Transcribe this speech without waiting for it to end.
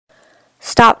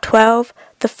Stop 12.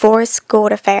 The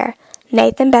Forrest-Gould Affair.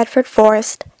 Nathan Bedford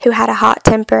Forrest, who had a hot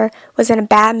temper, was in a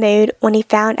bad mood when he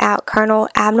found out Colonel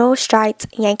Abner Streight's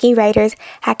Yankee raiders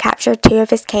had captured 2 of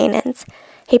his cannons.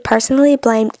 He personally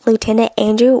blamed Lieutenant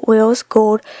Andrew Wills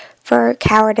Gould for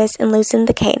cowardice in losing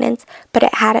the cannons, but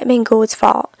it hadn't been Gould's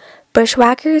fault.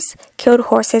 Bushwhackers killed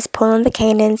horses pulling the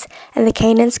cannons, and the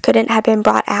cannons couldn't have been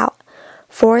brought out.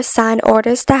 Forrest signed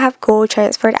orders to have Gould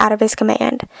transferred out of his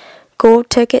command.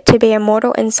 Gould took it to be a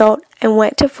mortal insult and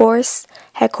went to Forrest's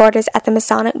headquarters at the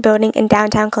Masonic Building in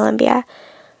downtown Columbia.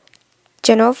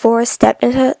 General Forrest stepped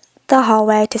into the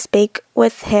hallway to speak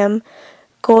with him.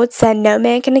 Gould said, "No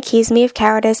man can accuse me of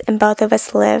cowardice, and both of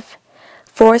us live."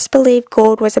 Forrest believed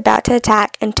Gould was about to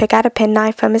attack and took out a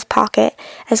penknife from his pocket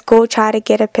as Gould tried to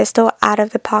get a pistol out of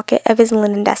the pocket of his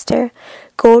linen duster.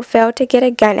 Gould failed to get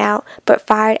a gun out, but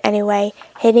fired anyway,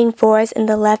 hitting Forrest in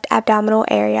the left abdominal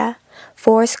area.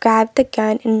 Forrest grabbed the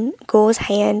gun in Gould's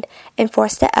hand and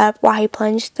forced it up while he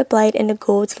plunged the blade into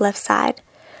Gould's left side.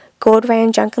 Gould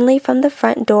ran drunkenly from the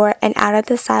front door and out of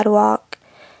the sidewalk.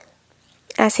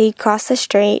 As he crossed the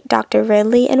street, Dr.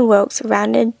 Ridley and Wilkes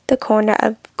rounded the corner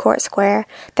of Court Square.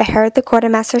 They heard the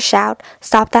quartermaster shout,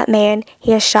 "Stop that man,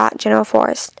 he has shot General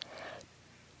Forrest."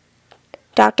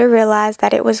 Doctor realized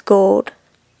that it was Gould.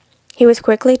 He was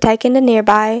quickly taken to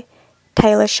nearby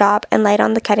tailor shop and laid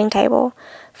on the cutting table.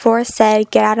 Forrest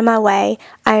said, "Get out of my way.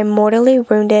 I am mortally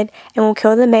wounded and will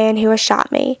kill the man who has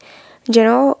shot me."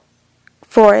 General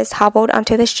Forrest hobbled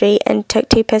onto the street and took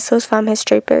 2 pistols from his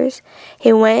troopers.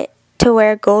 He went to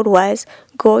where Gould was.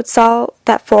 Gould saw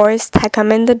that Forrest had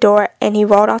come in the door and he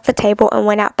rolled off the table and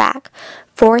went out back.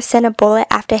 Forrest sent a bullet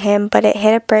after him, but it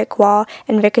hit a brick wall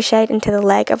and ricocheted into the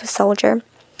leg of a soldier.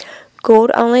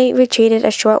 Gould only retreated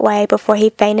a short way before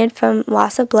he fainted from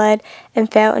loss of blood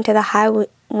and fell into the high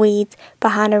weeds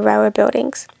behind a row of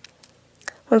buildings.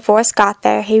 When Forrest got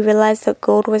there, he realized that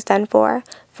Gould was done for.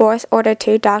 Forrest ordered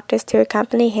 2 doctors to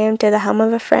accompany him to the home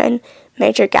of a friend,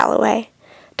 Major Galloway.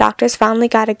 Doctors finally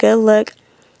got a good look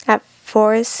at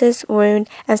Forrest's wound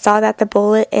and saw that the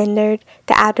bullet entered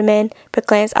the abdomen, but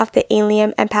glanced off the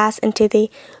ilium and passed into the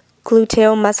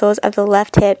gluteal muscles of the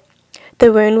left hip.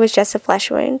 The wound was just a flesh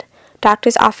wound.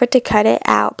 Doctors offered to cut it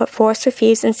out, but Forrest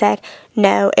refused and said,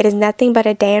 "No, it is nothing but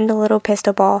a damned little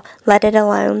pistol ball. Let it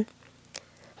alone."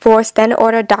 Forrest then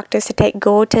ordered doctors to take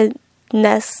Gould to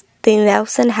the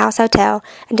Nelson House Hotel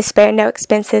and to spare no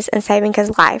expenses in saving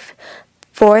his life.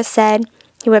 Forrest said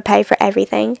he would pay for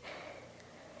everything.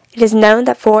 It is known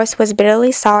that Forrest was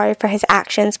bitterly sorry for his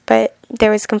actions, but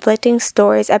there was conflicting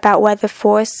stories about whether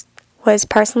Forrest was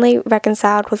personally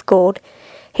reconciled with Gould.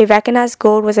 He recognized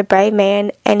Gould was a brave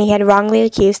man, and he had wrongly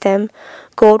accused him.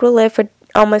 Gould would live for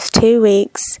almost 2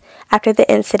 weeks after the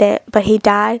incident, but he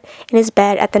died in his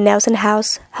bed at the Nelson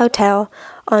House Hotel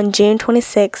on June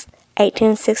 26,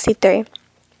 1863.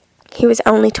 He was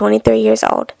only 23 years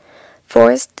old.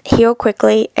 Forrest healed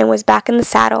quickly and was back in the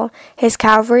saddle. His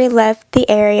cavalry left the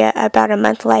area about a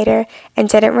month later and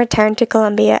didn't return to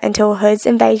Columbia until Hood's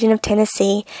invasion of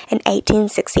Tennessee in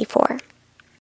 1864.